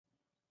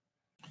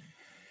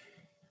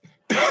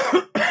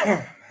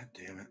Damn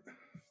it.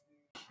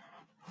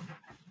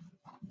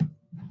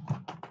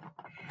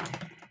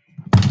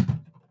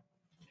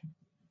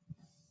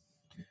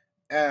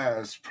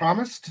 As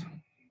promised,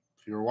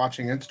 if you were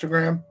watching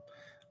Instagram,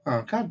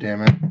 oh, God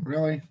damn it.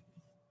 Really?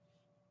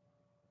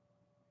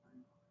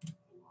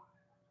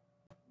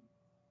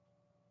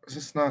 Is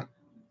this not?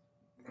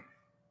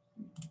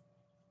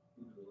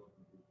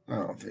 I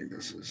don't think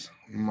this is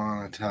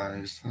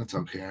monetized. That's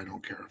okay. I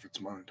don't care if it's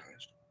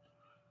monetized.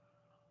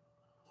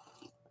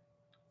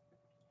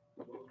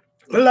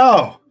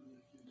 Hello.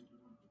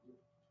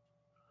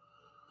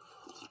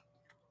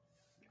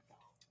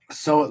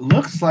 So it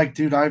looks like,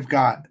 dude, I've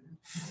got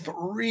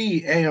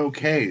 3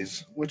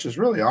 AOKs, which is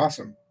really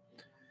awesome,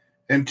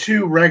 and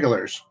 2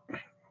 regulars.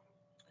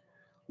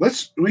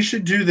 We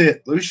should do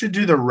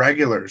the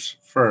regulars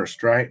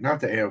first, right? Not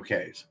the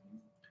AOKs.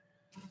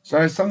 So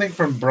I have something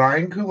from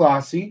Brian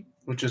Kulasi,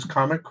 which is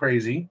Comic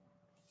Crazy.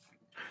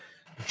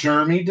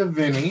 Jeremy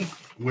DeVinny,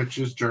 which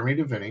is Jeremy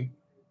DeVinny.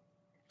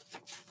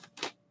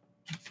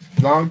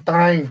 Long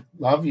time.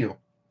 Love you.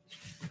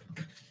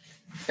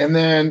 And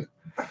then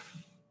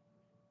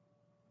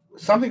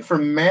something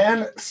from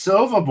Man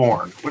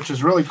Silvaborn, which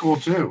is really cool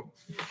too.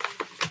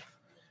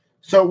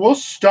 So we'll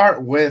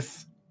start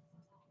with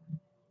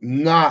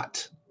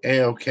not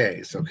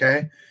AOKs,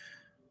 okay?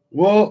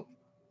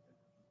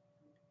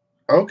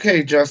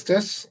 Okay,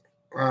 Justice.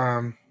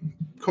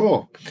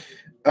 Cool.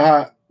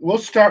 We'll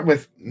start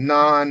with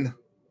non-AOKs.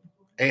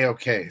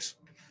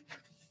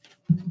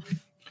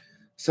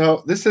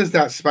 So this is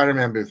that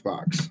Spider-Man booth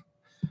box.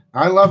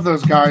 I love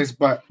those guys,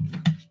 but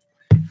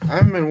I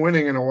haven't been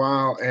winning in a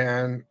while,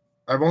 and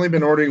I've only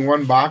been ordering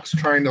 1 box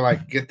trying to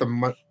like get the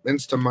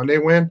Insta Monday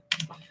win.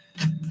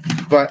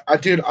 But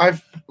dude,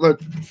 look,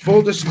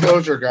 full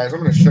disclosure, guys, I'm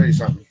going to show you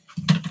something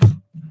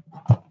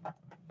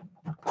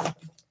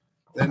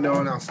that no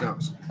one else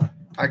knows.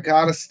 I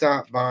got to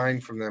stop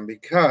buying from them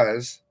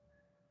because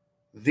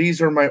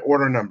these are my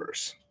order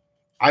numbers.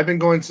 I've been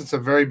going since the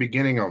very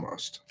beginning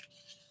almost.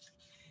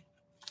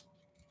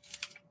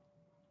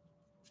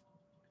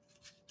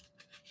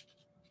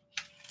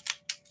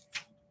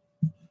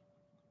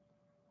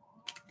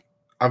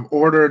 I've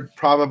ordered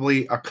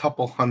probably a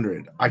couple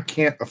hundred. I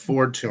can't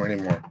afford to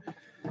anymore.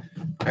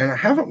 And I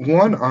haven't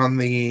won on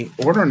the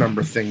order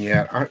number thing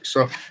yet.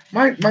 So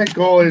my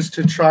goal is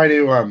to try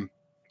to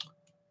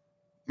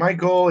my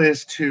goal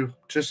is to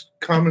just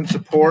come and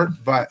support,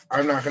 but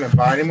I'm not going to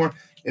buy anymore.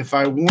 If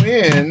I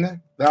win,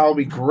 that'll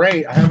be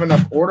great. I have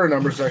enough order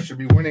numbers that I should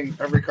be winning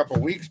every couple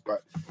of weeks,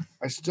 but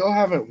I still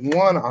haven't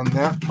won on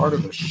that part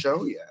of the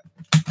show yet.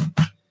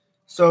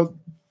 So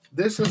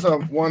this is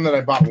one that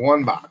I bought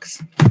 1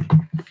 box.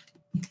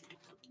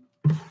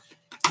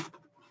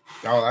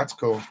 Oh, that's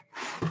cool.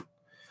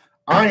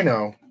 I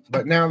know,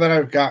 but now that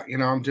I've got,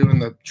 I'm doing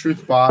the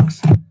truth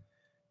box.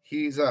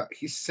 He's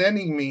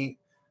sending me.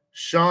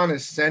 Sean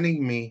is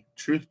sending me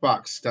truth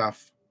box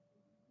stuff.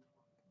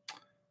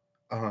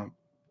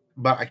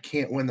 But I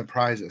can't win the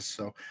prizes,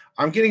 so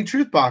I'm getting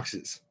truth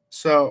boxes.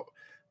 So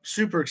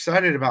super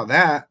excited about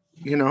that,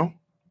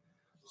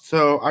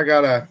 So I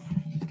gotta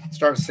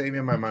start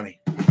saving my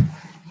money.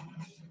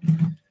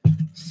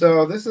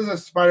 So this is a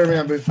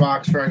Spider-Man booth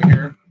box right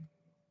here.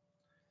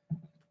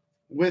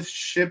 With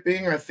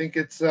shipping, I think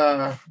it's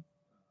about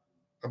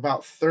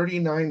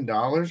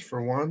 $39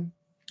 for one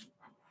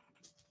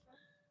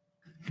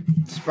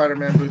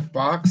Spider-Man booth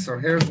box. So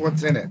here's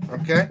what's in it,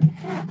 okay?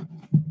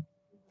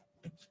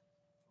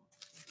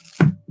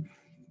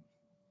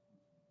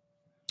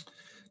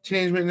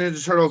 Teenage Mutant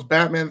Ninja Turtles,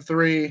 Batman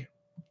 3.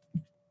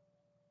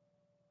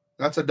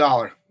 That's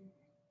 $1.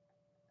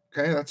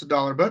 Okay, that's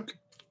 $1 book.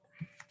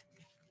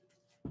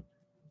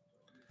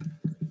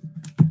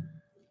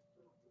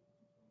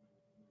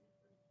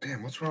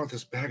 Damn, what's wrong with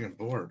this bag and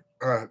board?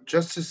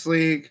 Justice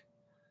League,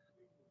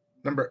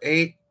 number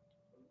 8.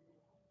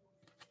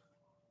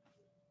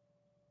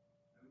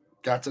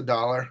 That's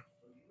 $1.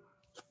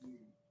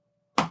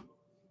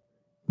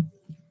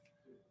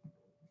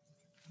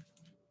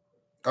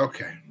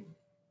 Okay.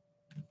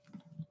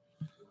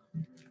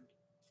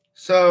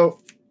 So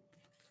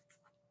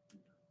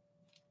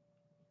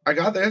I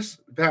got this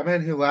Batman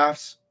Who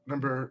Laughs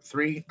number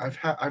 3.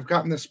 I've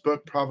gotten this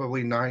book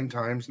probably 9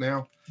 times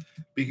now.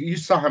 You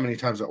saw how many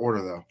times I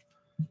order though,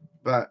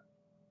 but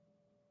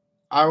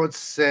I would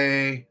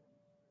say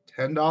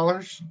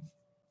 $10.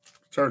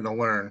 Starting to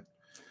learn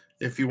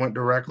if you went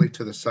directly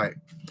to the site,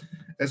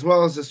 as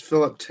well as this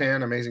Philip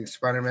Tan Amazing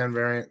Spider-Man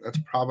variant. That's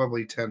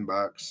probably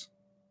 $10.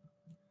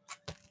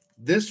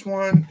 This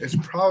one is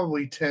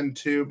probably 10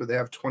 too, but they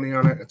have 20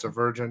 on it. It's a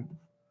virgin.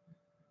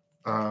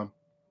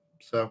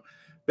 So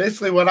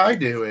basically what I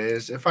do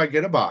is if I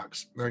get a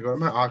box and I go to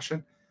my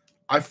auction,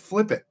 I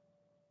flip it.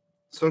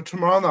 So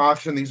tomorrow on the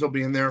auction, these will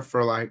be in there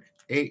for like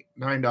 $8,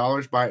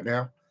 $9. Buy it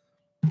now.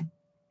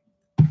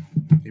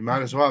 You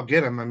might as well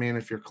get them. I mean,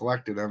 if you're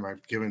collecting them,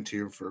 I've given to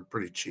you for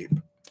pretty cheap.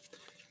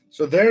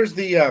 So there's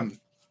the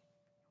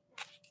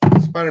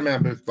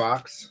Spider-Man booth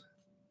box.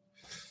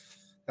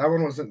 That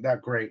one wasn't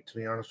that great, to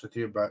be honest with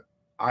you, but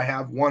I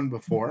have won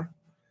before.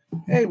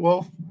 Hey,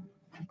 Wolf.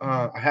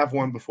 I have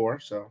won before,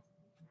 so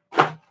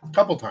a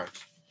couple times.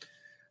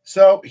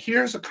 So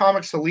here's a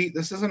Comics Elite.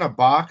 This isn't a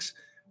box.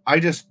 I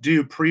just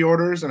do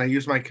pre-orders, and I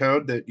use my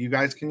code that you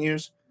guys can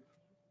use.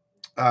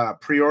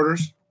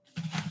 Pre-orders.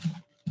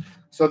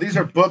 So these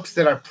are books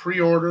that I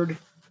pre-ordered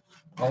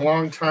a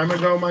long time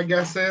ago, my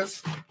guess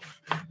is.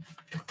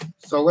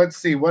 So let's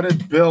see. What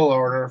did Bill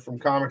order from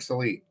Comics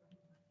Elite?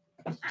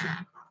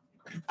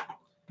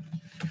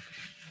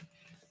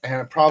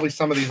 And probably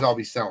some of these I'll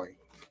be selling.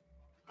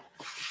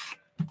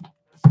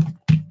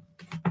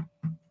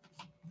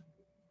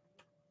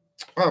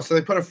 Oh, so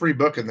they put a free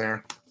book in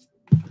there.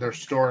 They're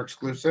store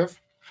exclusive.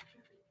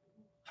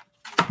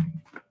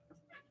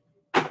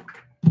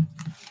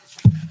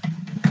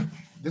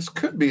 This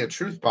could be a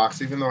truth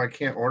box, even though I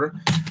can't order.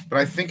 But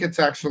I think it's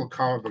actual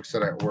comic books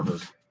that I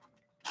ordered.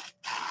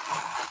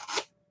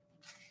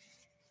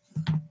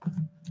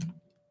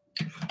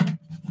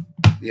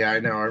 Yeah, I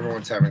know.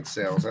 Everyone's having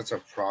sales. That's a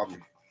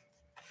problem.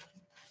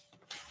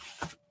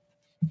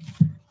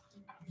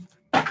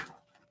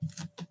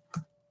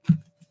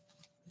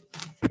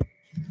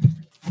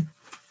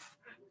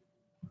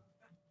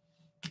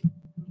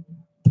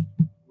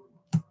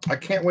 I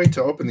can't wait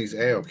to open these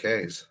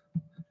AOKs.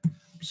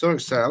 I'm so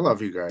excited. I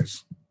love you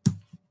guys.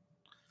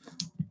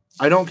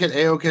 I don't get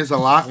AOKs a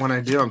lot. When I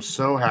do, I'm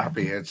so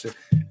happy.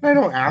 I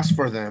don't ask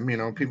for them. You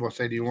know, people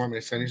say, do you want me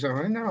to send you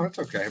something? No, it's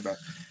okay. But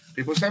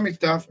people send me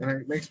stuff, and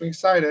it makes me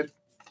excited.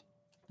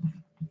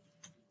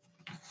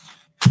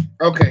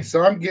 Okay,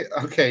 so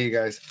okay, you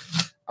guys.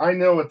 I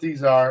know what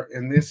these are,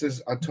 and this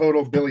is a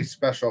total Billy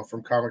special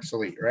from Comics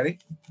Elite. Ready?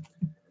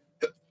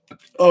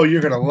 Oh,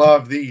 you're going to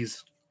love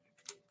these.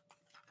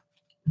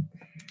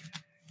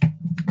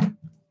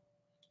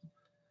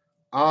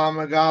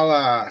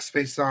 Amigala,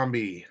 Space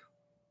Zombie.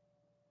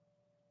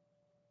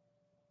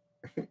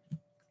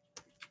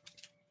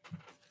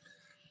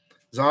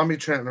 Zombie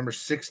Trent number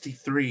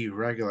 63,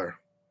 regular.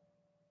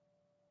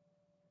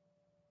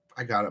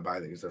 I gotta buy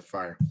these. They're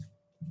fire.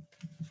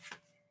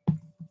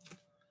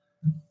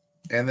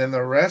 And then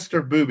the rest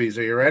are boobies.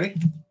 Are you ready?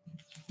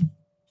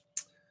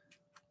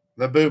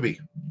 The boobie.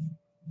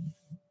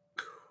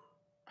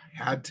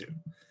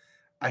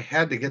 I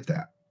had to get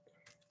that.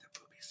 The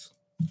boobies.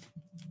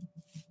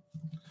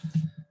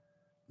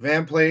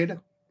 Van Played,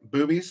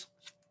 boobies.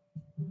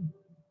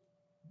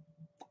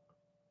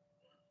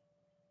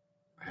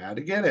 I had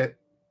to get it.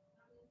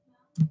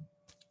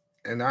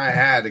 And I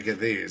had to get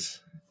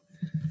these.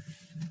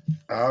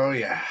 Oh,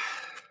 yeah.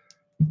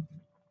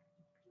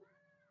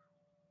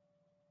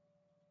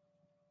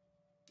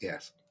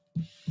 Yes.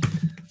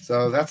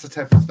 So that's the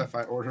type of stuff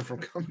I order from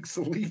Comics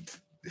Elite.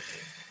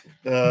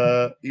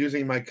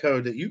 Using my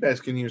code that you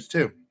guys can use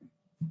too.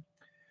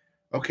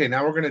 Okay,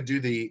 now we're going to do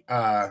the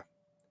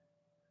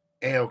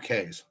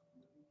AOKs.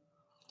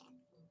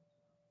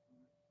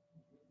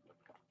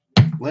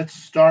 Let's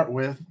start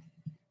with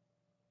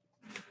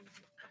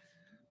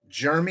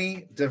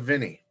Jeremy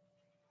DeVinny.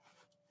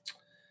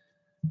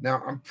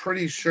 Now, I'm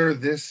pretty sure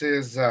this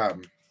is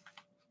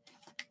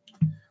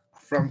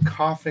from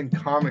Coffin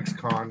Comics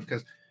Con,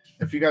 because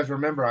if you guys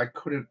remember, I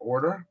couldn't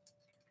order.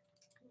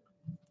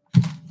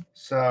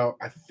 So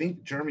I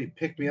think Jeremy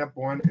picked me up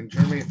one. And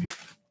Jeremy, if you...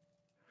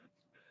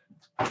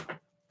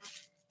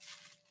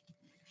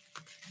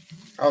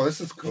 Oh, this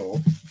is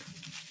cool.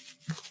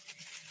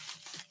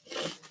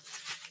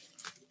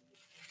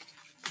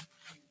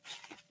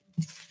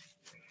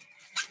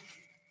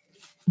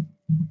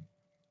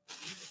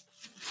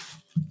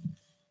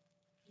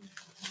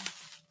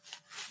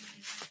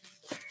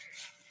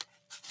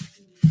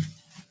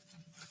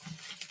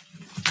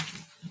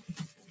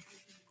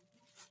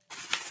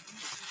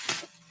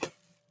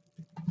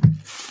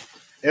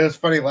 It was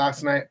funny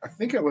last night. I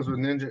think it was with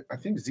Ninja. I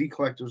think Z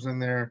Collect was in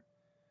there.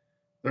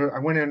 I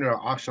went into an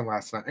auction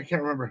last night. I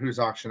can't remember whose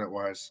auction it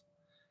was,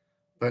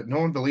 but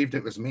no one believed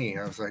it was me.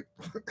 I was like,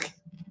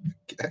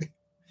 okay.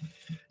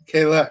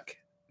 Okay, look.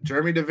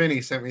 Jeremy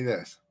DeVinny sent me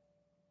this.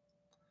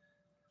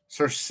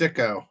 Sir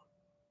Sicko.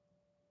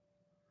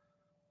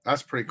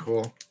 That's pretty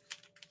cool.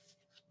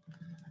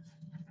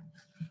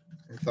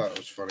 I thought it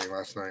was funny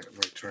last night. I'm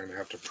like trying to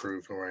have to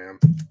prove who I am.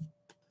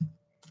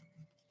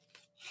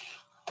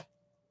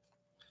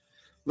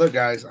 Look,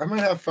 guys, I might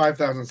have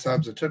 5,000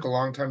 subs. It took a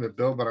long time to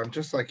build, but I'm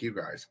just like you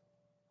guys.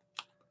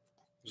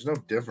 There's no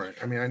different.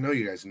 I mean, I know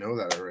you guys know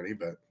that already,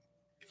 but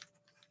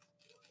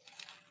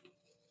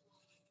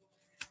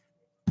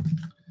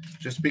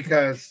just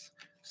because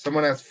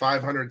someone has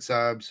 500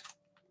 subs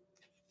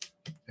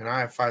and I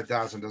have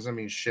 5,000 doesn't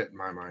mean shit in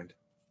my mind.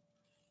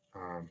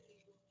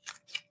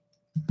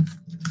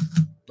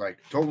 Like,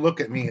 don't look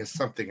at me as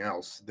something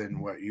else than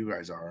what you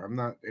guys are. I'm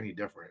not any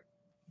different.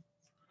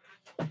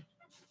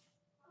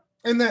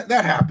 And that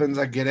happens.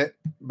 I get it.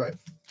 But,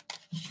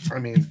 I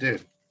mean,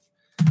 dude,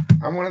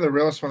 I'm one of the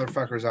realest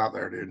motherfuckers out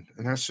there, dude.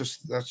 And that's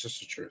just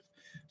the truth.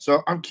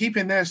 So I'm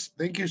keeping this.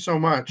 Thank you so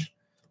much.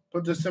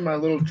 Put this in my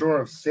little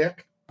drawer of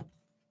sick.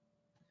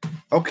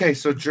 Okay,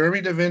 so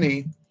Jeremy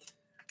DeVinny,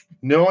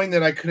 knowing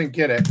that I couldn't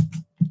get it,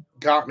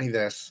 got me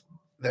this.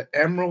 the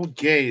Emerald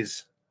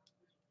Gaze,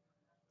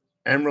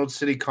 Emerald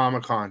City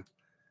Comic Con.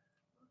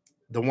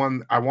 The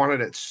one I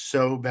wanted it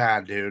so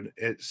bad, dude.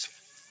 It's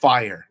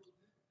fire.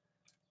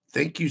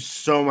 Thank you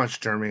so much,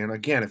 Jeremy. And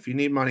again, if you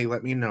need money,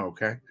 let me know,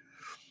 okay?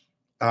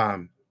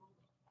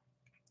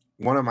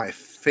 One of my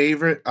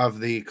favorite of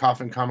the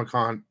Coffin Comic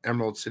Con,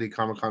 Emerald City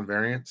Comic Con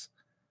variants,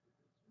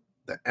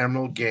 the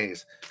Emerald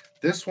Gaze.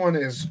 This one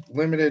is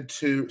limited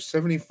to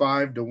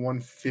 75 to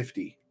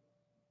 150.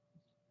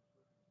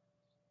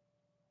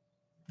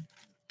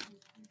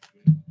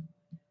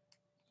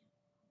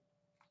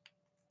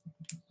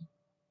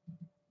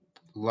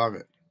 Love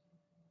it.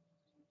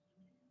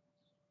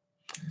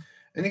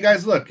 And you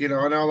guys, look, you know,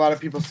 I know a lot of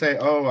people say,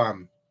 oh,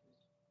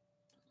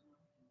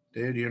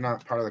 dude, you're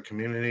not part of the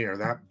community or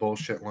that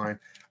bullshit line.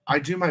 I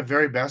do my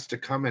very best to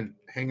come and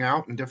hang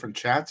out in different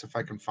chats if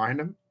I can find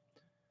them.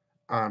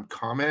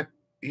 Comment,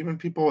 even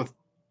people with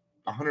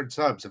 100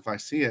 subs if I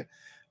see it.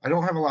 I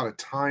don't have a lot of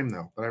time,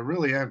 though, but I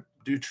really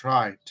do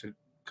try to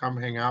come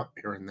hang out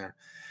here and there.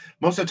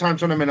 Most of the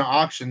times when I'm in an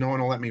auction, no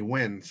one will let me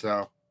win,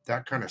 so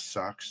that kind of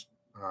sucks.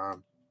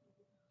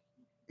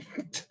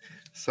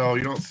 So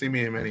you don't see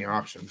me in many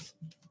auctions.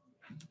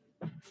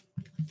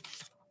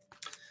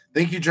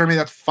 Thank you, Jeremy.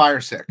 That's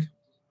fire sick.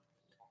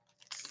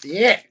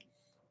 Yeah.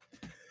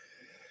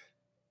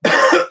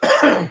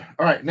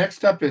 All right.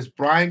 Next up is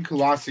Brian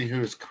Kulasi,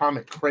 who is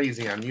Comic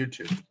Crazy on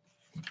YouTube.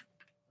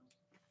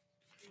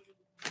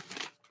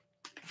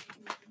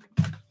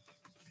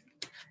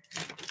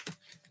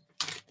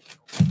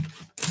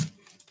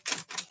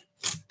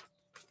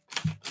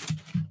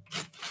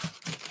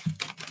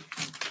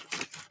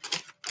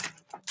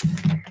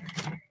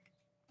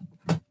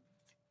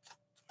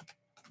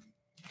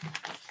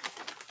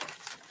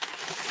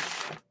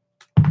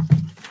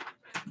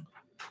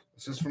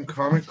 This is from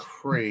Comic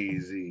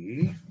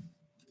Crazy.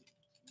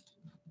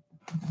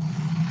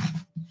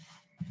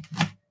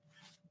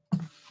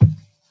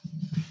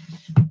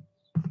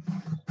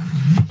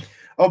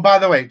 Oh, by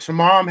the way,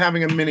 tomorrow I'm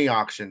having a mini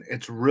auction.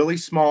 It's really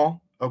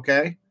small,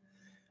 okay?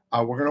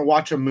 We're going to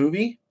watch a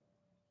movie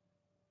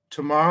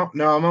tomorrow.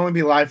 No, I'm only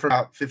be live for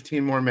about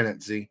 15 more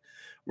minutes, Z.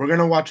 We're going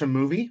to watch a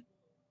movie.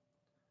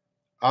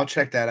 I'll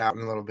check that out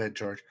in a little bit,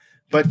 George.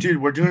 But,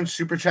 dude, we're doing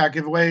Super Chat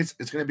giveaways.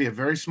 It's going to be a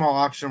very small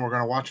auction. We're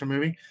going to watch a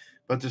movie.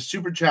 But the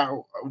Super Chat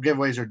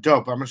giveaways are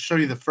dope. I'm going to show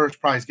you the first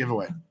prize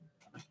giveaway.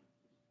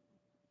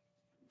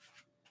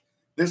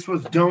 This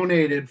was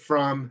donated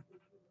from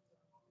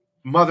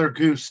Mother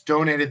Goose.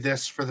 Donated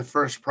this for the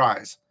first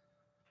prize.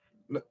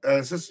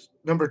 This is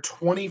number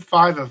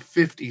 25 of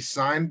 50,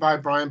 signed by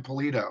Brian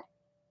Polito.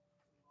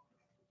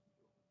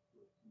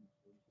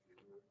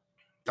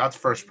 That's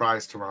first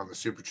prize tomorrow on the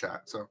Super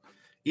Chat. So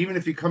even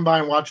if you come by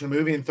and watch a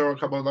movie and throw a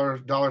couple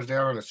of dollars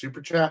down on a Super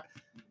Chat,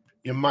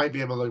 you might be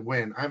able to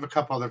win. I have a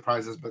couple other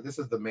prizes, but this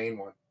is the main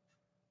one.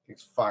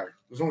 It's fire.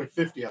 There's only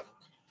 50 of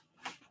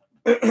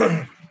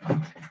them.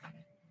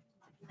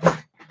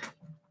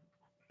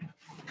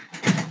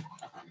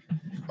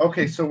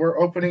 Okay, so we're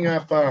opening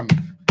up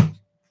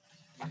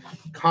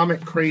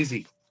Comic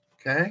Crazy.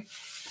 Okay.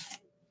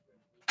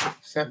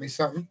 Sent me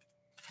something.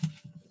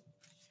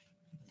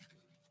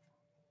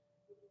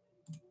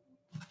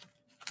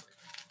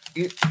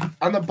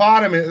 On the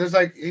bottom, there's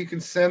like, you can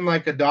send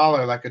like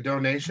 $1, like a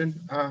donation.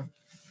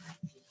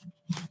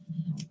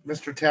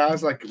 Mr.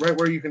 Taz, like right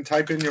where you can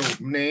type in your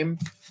name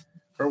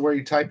or where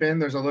you type in,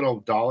 there's a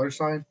little dollar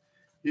sign.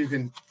 You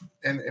can,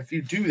 and if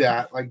you do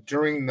that, like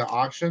during the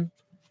auction,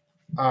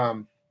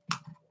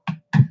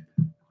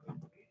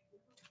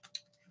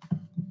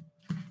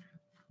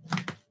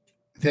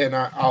 then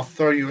I'll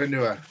throw you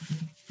into a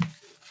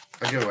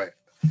giveaway.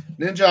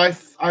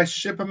 Ninja, I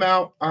ship them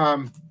out.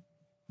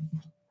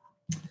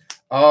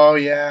 Oh,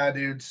 yeah,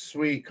 dude.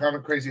 Sweet.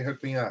 Comic Crazy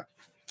hooked me up.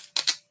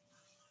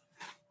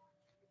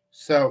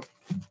 So,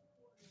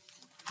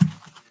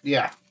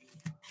 yeah.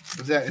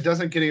 It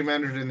doesn't get him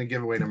entered in the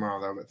giveaway tomorrow,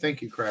 though. But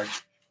thank you, Craig.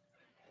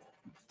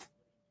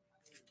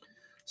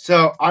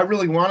 So, I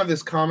really wanted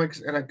this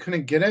comics, and I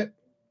couldn't get it.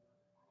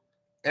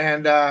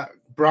 And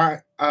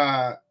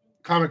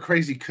Comic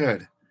Crazy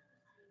could.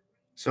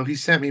 So, he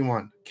sent me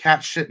one.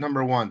 Cat Shit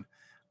 #1.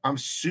 I'm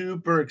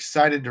super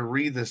excited to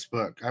read this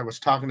book. I was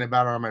talking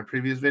about it on my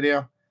previous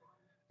video.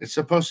 It's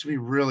supposed to be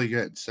really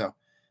good. So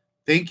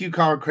thank you,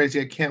 Comic Crazy.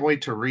 I can't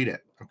wait to read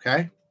it.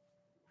 Okay.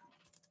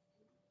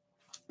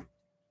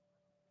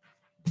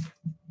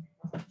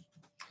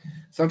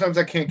 Sometimes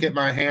I can't get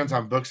my hands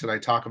on books that I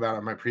talk about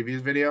on my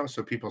previous video.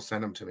 So people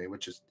send them to me,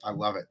 which is, I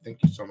love it.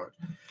 Thank you so much.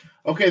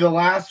 Okay. The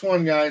last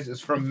one, guys,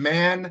 is from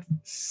Man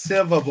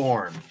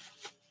Civaborn.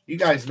 You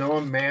guys know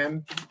him,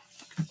 Man.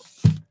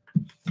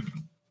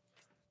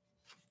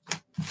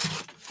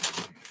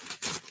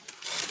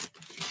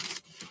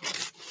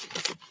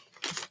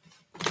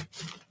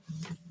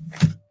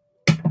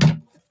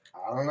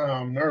 I don't know.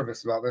 I'm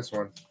nervous about this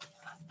one.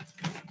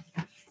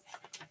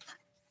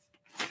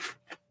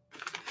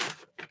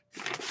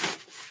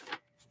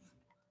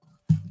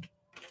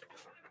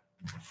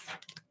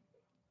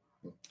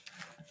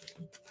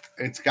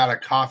 It's got a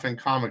Coffin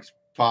Comics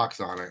box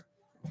on it.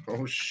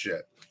 Oh,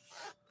 shit.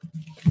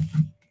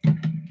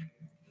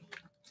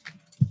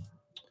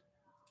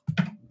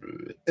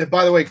 And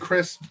by the way,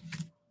 Chris,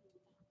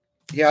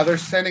 yeah, they're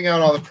sending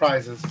out all the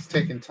prizes. It's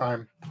taking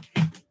time.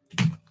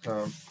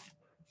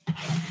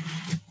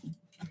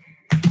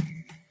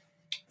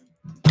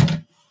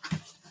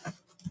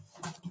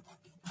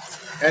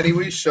 Eddie,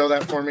 will you show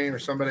that for me or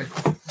somebody?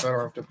 So I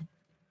don't have to.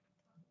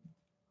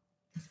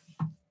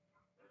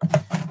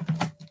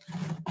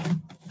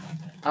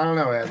 I don't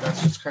know, Ed.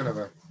 That's just kind of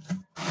a.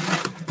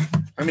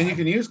 I mean, you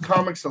can use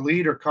Comics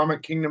Elite or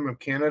Comic Kingdom of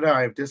Canada.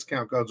 I have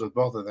discount codes with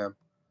both of them.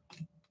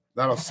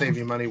 That'll save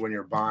you money when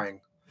you're buying.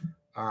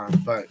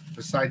 But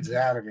besides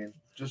that, I mean,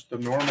 just the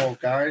normal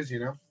guys, you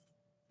know.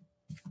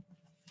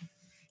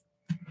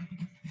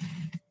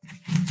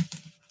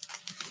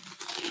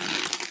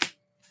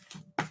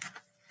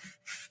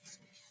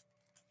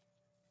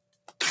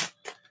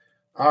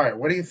 All right,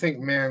 what do you think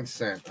man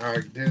sent? All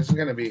right, this is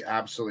going to be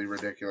absolutely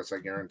ridiculous, I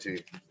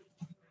guarantee.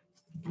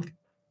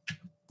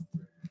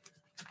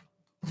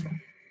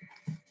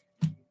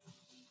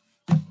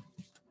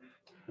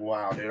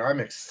 Wow, dude,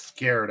 I'm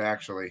scared,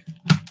 actually.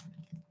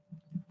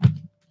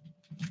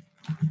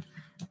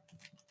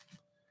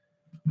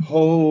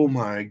 Oh,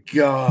 my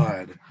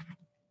God.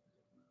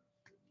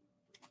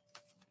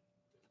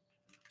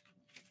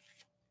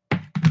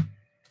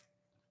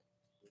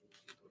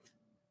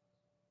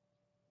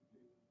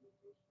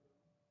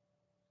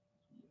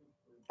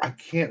 I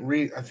can't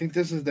read. I think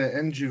this is the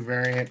Enju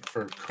variant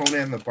for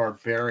Conan the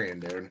Barbarian,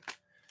 dude.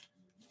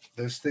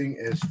 This thing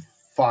is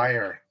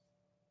fire.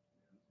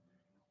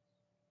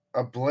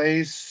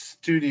 ABLAZE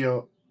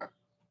Studio,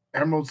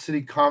 Emerald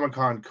City Comic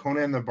Con,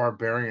 Conan the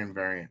Barbarian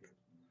variant.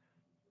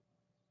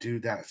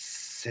 Dude, that's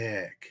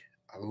sick.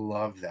 I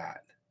love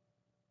that.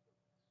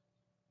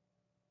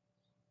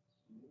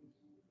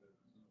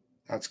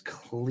 That's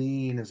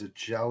clean as a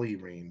jelly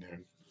bean,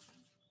 dude.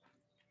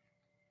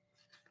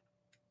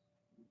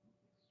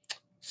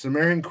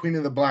 Sumerian Queen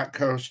of the Black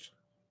Coast,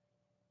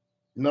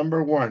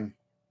 #1.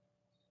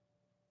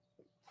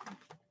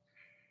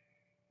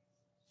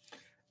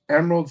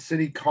 Emerald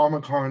City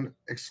Comic Con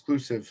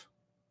exclusive.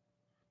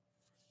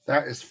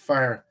 That is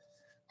fire.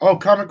 Oh,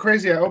 Comic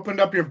Crazy, I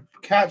opened up your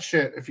cat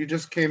shit if you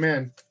just came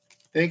in.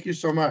 Thank you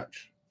so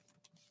much.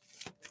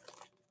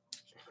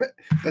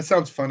 That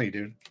sounds funny,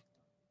 dude.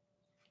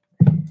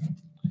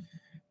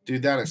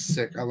 Dude, that is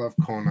sick. I love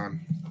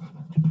Conan.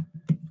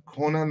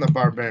 Conan the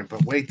Barbarian.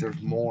 But wait,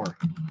 there's more.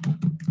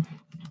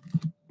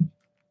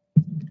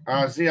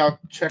 Z, I'll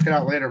check it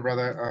out later,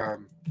 brother.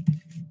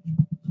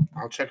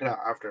 I'll check it out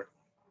after.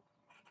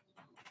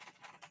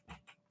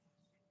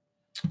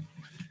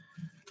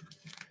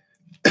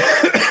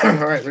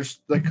 All right, there's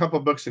a couple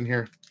books in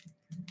here.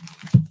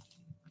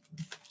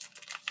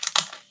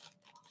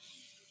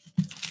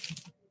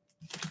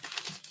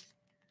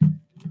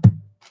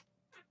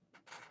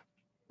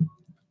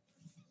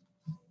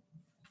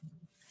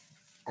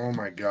 Oh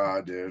my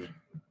God, dude.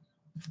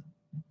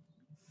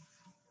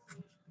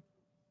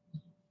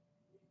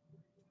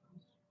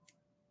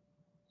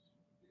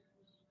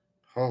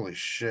 Holy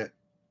shit.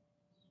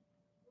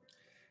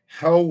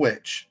 Hell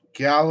Witch,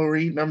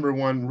 Gallery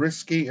 #1,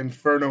 Risky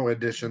Inferno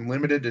Edition,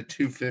 limited to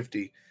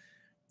 250.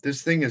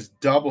 This thing is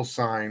double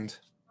signed.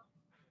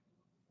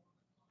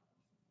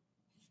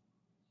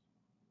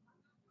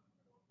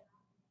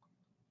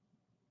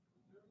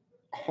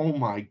 Oh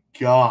my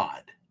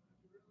God.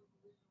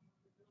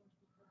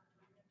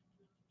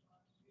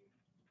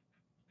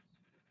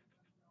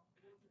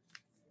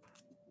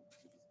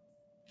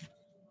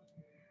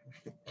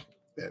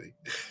 Betty.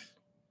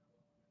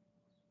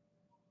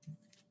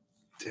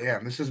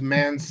 Damn, this is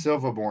Man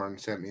Silverborn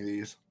sent me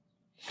these.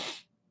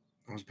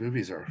 Those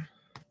boobies are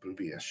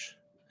boobyish.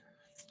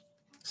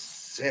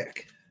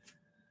 Sick.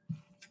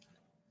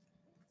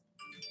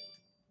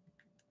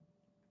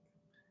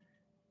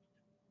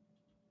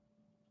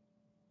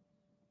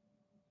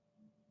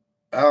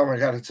 Oh my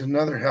God, it's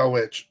another Hell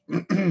Witch.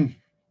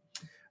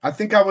 I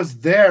think I was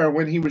there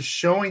when he was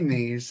showing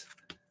these,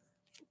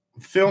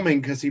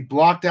 filming, because he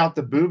blocked out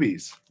the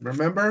boobies.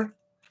 Remember?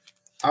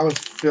 I was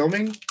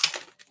filming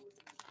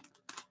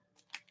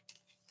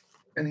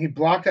and he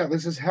blocked out.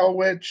 This is Hell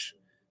Witch,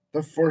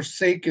 the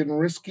Forsaken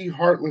Risky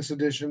Heartless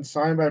Edition,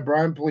 signed by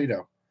Brian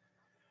Polito.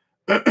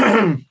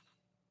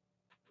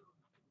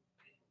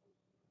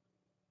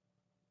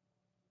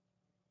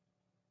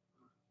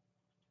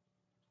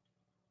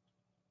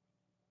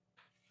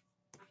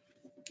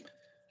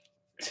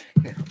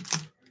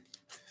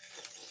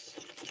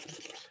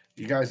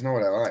 You guys know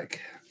what I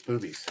like.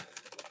 Boobies.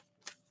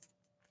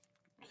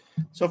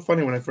 So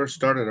funny, when I first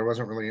started, I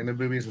wasn't really into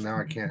boobies, and now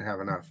I can't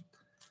have enough.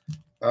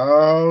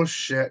 Oh,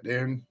 shit,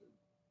 dude.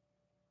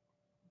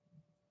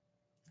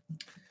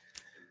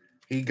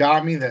 He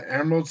got me the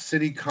Emerald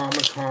City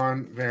Comic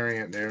Con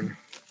variant, dude.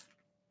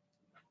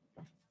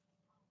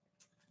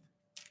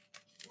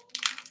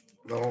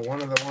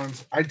 One of the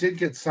ones. I did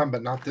get some,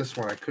 but not this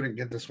one. I couldn't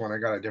get this one. I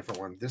got a different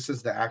one. This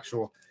is the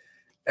actual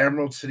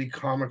Emerald City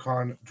Comic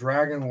Con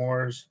Dragon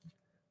Wars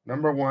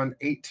Number 1,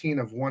 18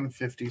 of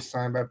 150,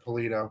 signed by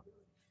Polito.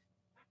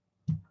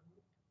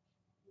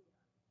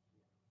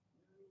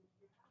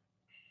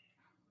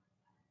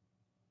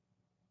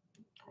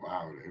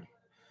 Wow, dude.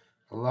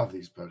 I love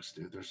these books,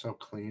 dude. They're so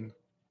clean.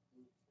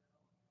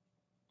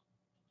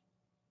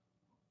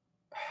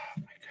 Oh,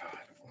 my God.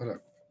 What a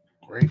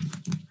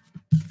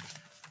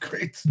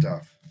great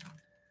stuff.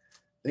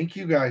 Thank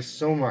you guys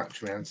so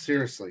much, man.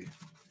 Seriously.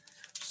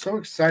 So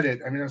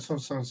excited. I mean, that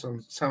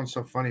sounds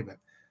so funny, but I'm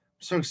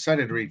so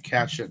excited to read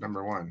Cat Shit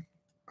number 1.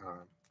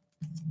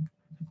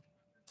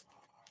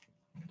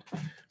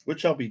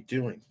 Which I'll be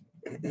doing.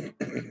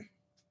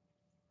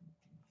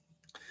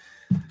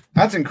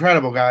 That's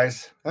incredible,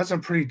 guys. That's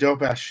some pretty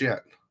dope-ass shit.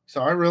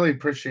 So I really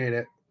appreciate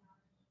it.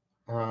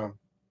 I'm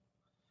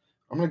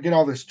going to get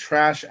all this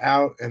trash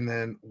out and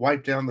then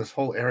wipe down this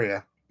whole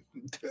area.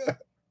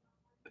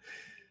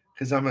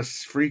 Because I'm a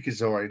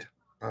freakazoid.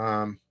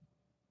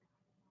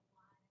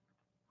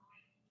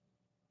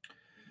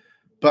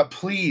 But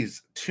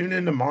please, tune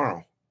in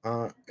tomorrow.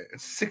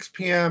 6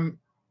 p.m.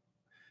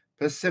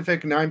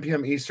 Pacific, 9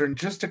 p.m. Eastern,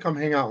 just to come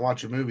hang out and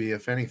watch a movie,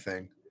 if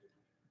anything.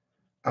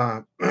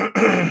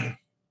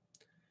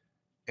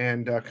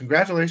 And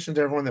congratulations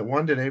to everyone that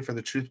won today for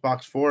the Truth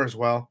Box 4 as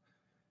well.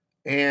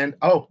 And,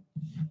 oh,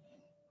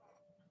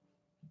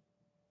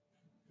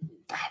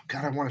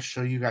 God, I want to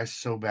show you guys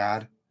so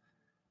bad.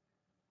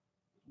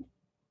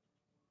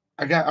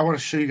 I want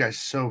to show you guys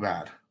so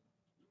bad.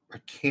 I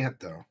can't,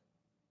 though.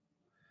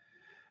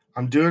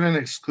 I'm doing an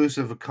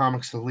exclusive of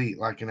Comics Elite,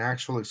 like an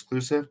actual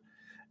exclusive.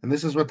 And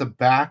this is what the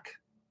back,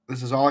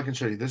 this is all I can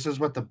show you. This is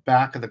what the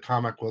back of the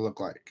comic will look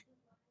like.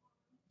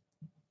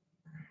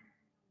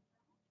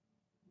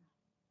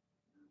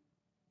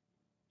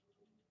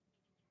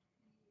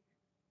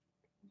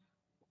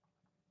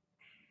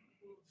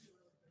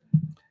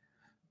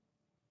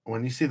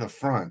 When you see the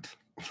front,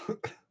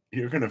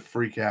 you're going to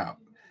freak out.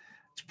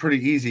 It's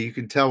pretty easy. You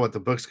can tell what the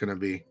book's going to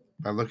be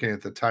by looking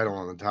at the title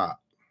on the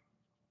top.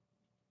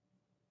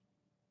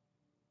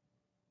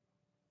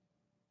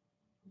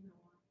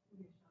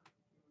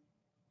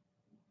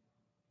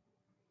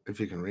 If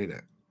you can read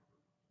it.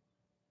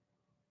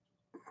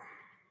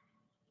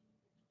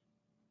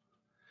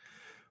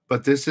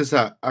 But this is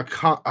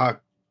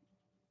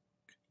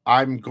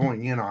I'm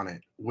going in on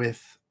it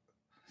with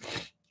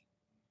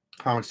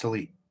Comics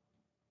Elite.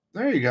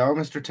 There you go,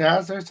 Mr.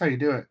 Taz. That's how you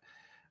do it.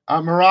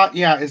 Marat,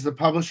 yeah, is the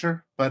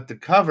publisher, but the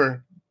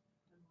cover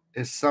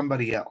is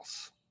somebody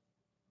else.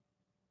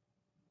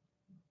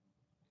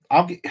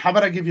 How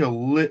about I give you a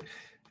little?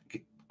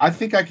 I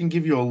think I can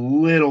give you a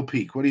little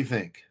peek. What do you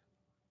think?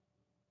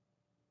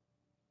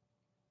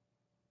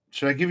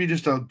 Should I give you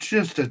just a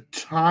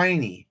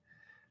tiny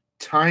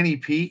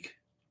peek?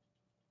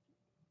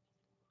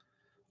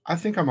 I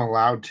think I'm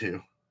allowed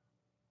to.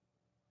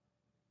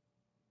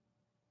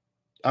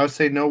 I would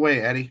say no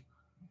way, Eddie.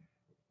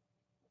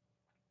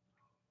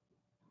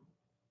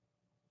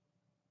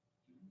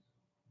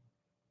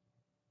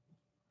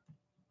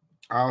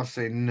 I'll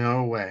say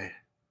no way.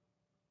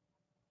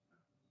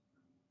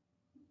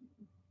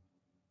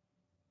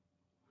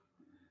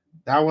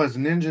 That was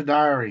Ninja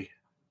Diary.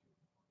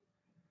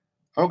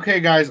 Okay,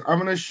 guys, I'm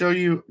going to show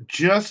you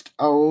just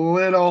a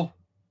little.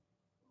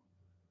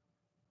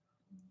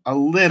 I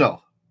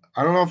don't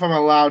know if I'm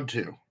allowed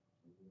to.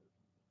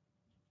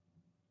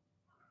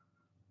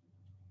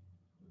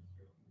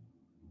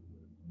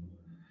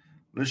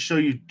 Let's show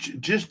you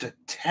just a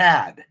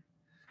tad.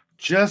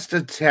 Just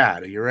a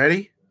tad. Are you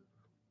ready?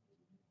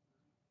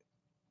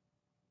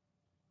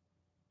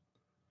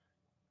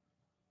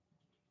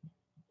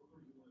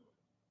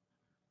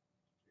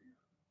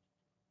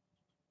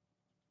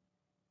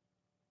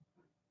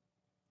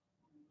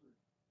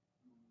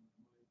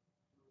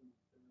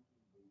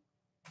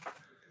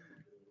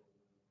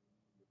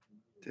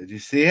 Did you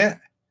see it?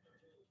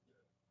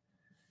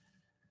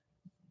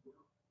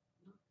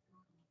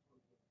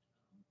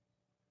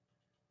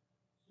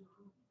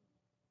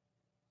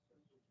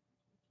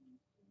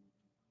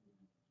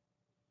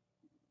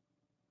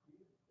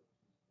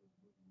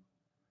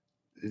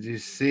 Did you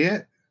see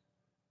it?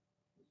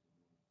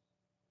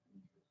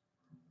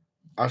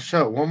 I'll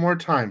show it one more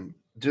time.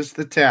 Just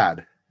the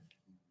tad.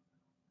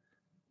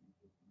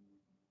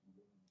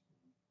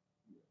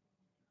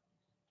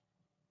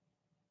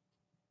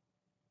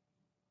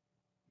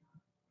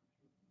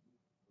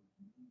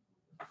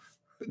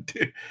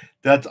 Dude,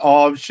 that's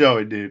all I'm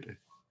showing, dude.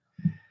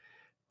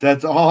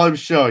 That's all I'm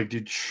showing,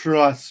 dude.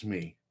 Trust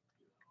me.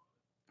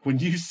 When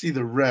you see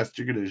the rest,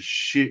 you're going to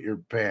shit your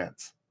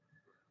pants.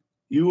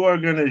 You are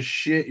going to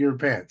shit your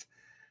pants.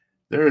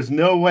 There is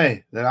no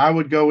way that I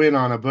would go in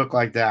on a book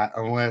like that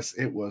unless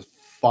it was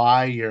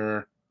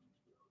fire.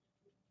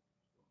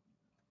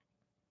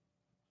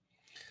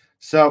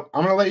 So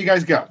I'm going to let you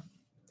guys go.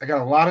 I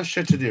got a lot of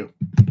shit to do.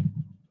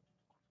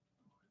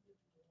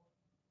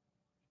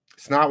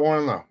 It's not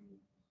Warren Lowe,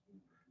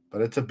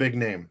 but it's a big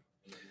name.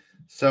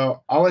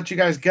 So I'll let you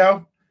guys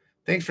go.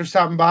 Thanks for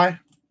stopping by.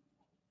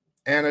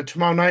 And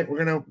tomorrow night,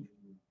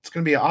 it's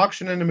going to be an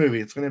auction and a movie.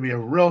 It's going to be a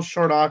real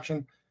short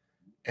auction.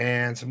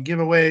 and some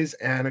giveaways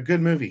and a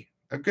good movie.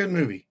 A good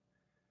movie.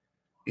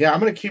 Yeah, I'm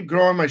going to keep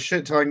growing my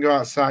shit till I can go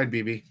outside,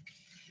 BB.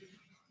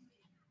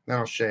 Then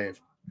I'll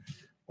shave.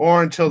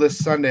 Or until this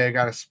Sunday, I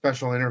got a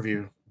special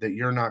interview that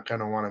you're not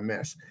going to want to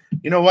miss.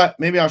 You know what?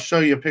 Maybe I'll show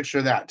you a picture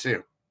of that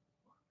too.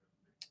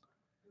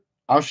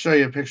 I'll show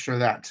you a picture of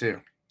that too.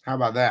 How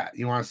about that?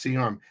 You want to see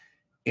who I'm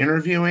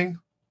interviewing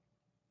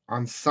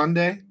on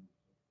Sunday?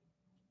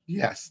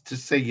 Yes.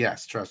 Just say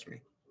yes. Trust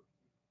me.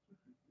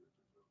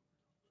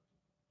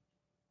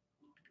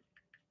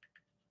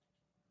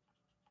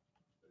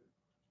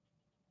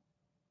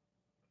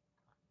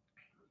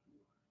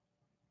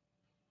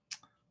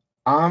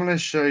 I'm going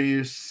to show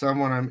you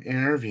someone I'm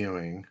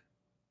interviewing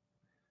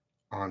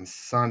on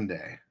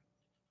Sunday.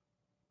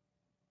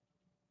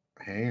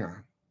 Hang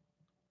on.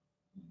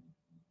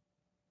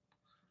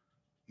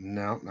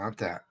 No, not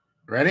that.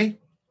 Ready?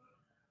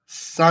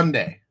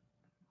 Sunday.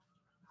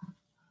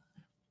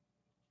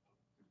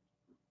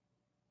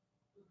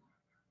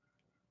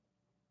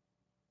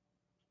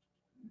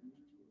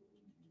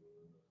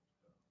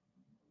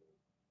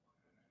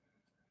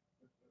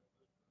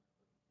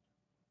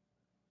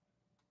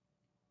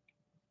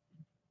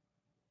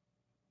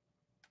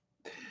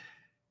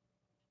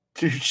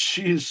 Dude,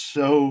 she is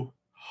so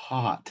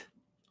hot.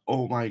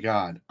 Oh my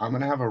God. I'm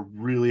going to have a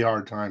really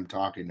hard time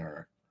talking to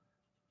her.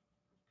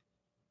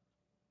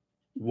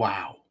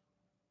 Wow.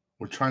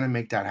 We're trying to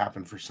make that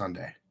happen for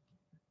Sunday.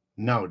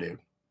 No, dude.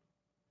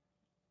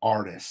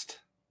 Artist.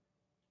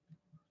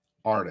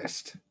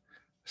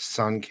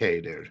 Sun K,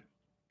 dude.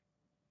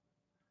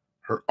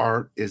 Her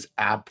art is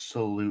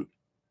absolute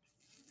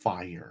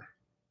fire.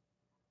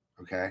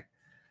 Okay?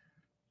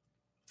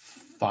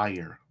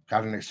 Fire.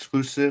 Got an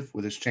exclusive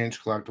with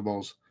Exchange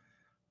Collectibles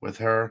with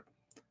her.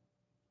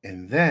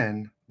 And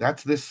then,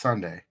 that's this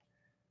Sunday.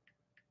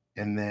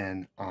 And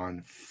then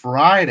on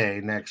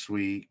Friday next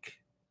week,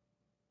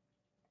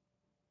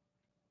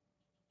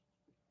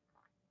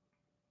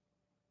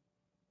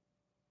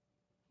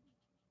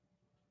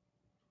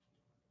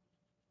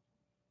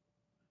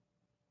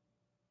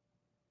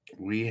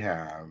 we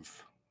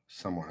have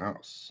someone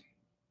else.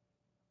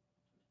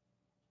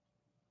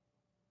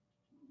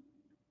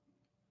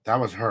 That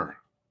was her,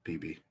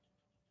 BB.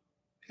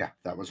 Yeah,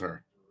 that was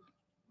her.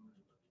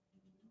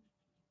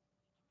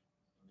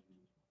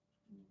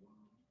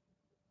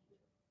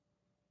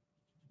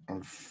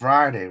 On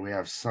Friday, we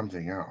have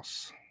something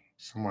else.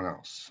 Someone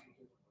else.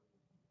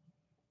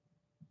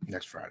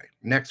 Next Friday.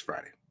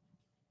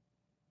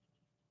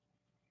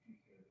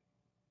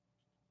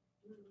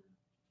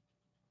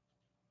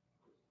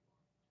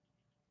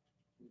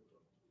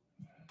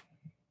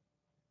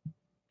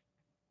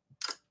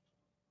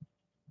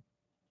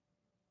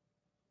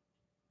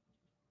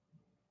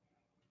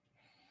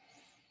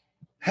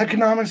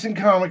 Economics and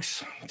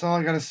comics. That's all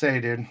I got to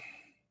say, dude.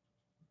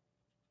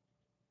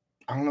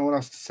 I don't know what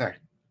else to say.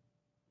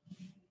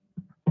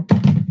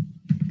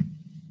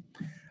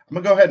 I'm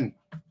going to go ahead and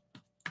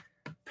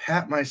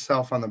pat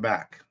myself on the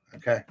back,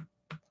 okay?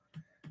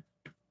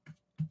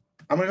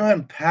 I'm going to go ahead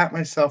and pat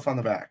myself on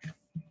the back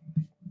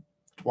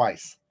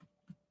twice.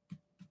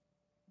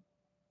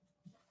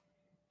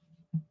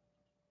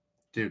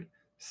 Dude,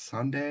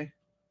 Sunday,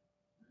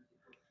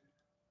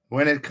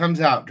 when it comes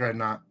out,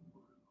 Dreadnought,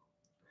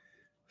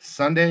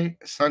 Sunday,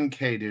 Sun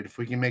K, dude, if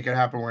we can make it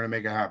happen, we're going to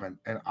make it happen.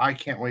 And I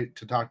can't wait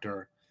to talk to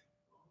her.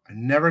 I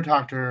never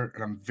talked to her,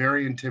 and I'm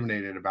very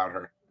intimidated about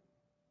her.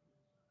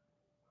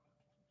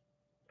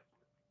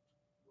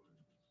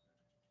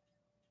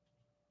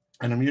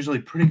 And I'm usually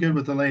pretty good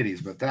with the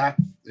ladies, but that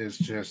is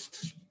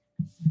just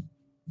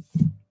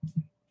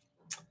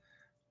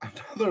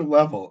another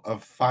level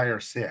of fire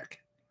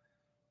sick.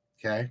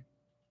 Okay?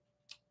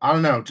 I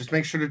don't know. Just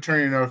make sure to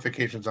turn your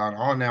notifications on.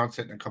 I'll announce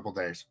it in a couple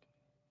days.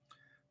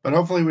 But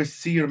hopefully we'll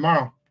see you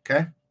tomorrow,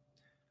 okay?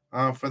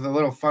 For the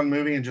little fun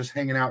movie and just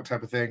hanging out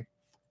type of thing.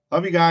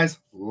 Love you guys.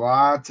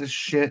 Lots of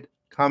shit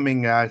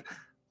coming, guys.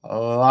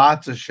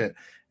 Lots of shit.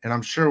 And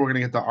I'm sure we're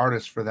going to get the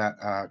artist for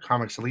that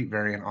Comics Elite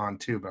variant on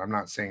too, but I'm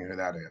not saying who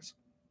that is.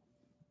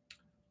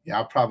 Yeah,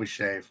 I'll probably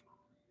shave.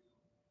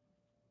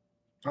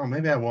 Oh,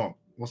 maybe I won't.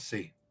 We'll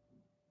see.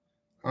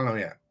 I don't know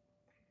yet.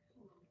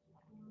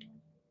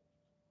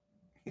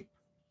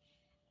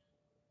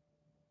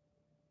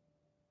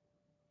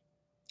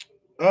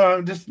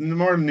 Just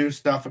more new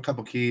stuff, a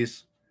couple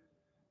keys.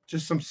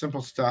 Just some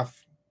simple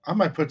stuff. I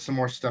might put some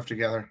more stuff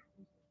together.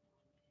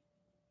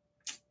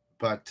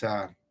 But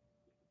I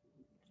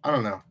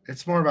don't know.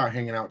 It's more about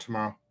hanging out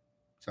tomorrow.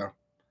 So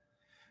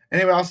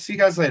anyway, I'll see you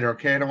guys later,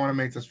 okay? I don't want to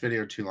make this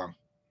video too long.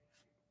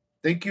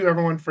 Thank you,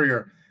 everyone, for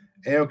your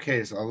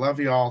AOKs. I love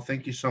you all.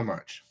 Thank you so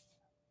much.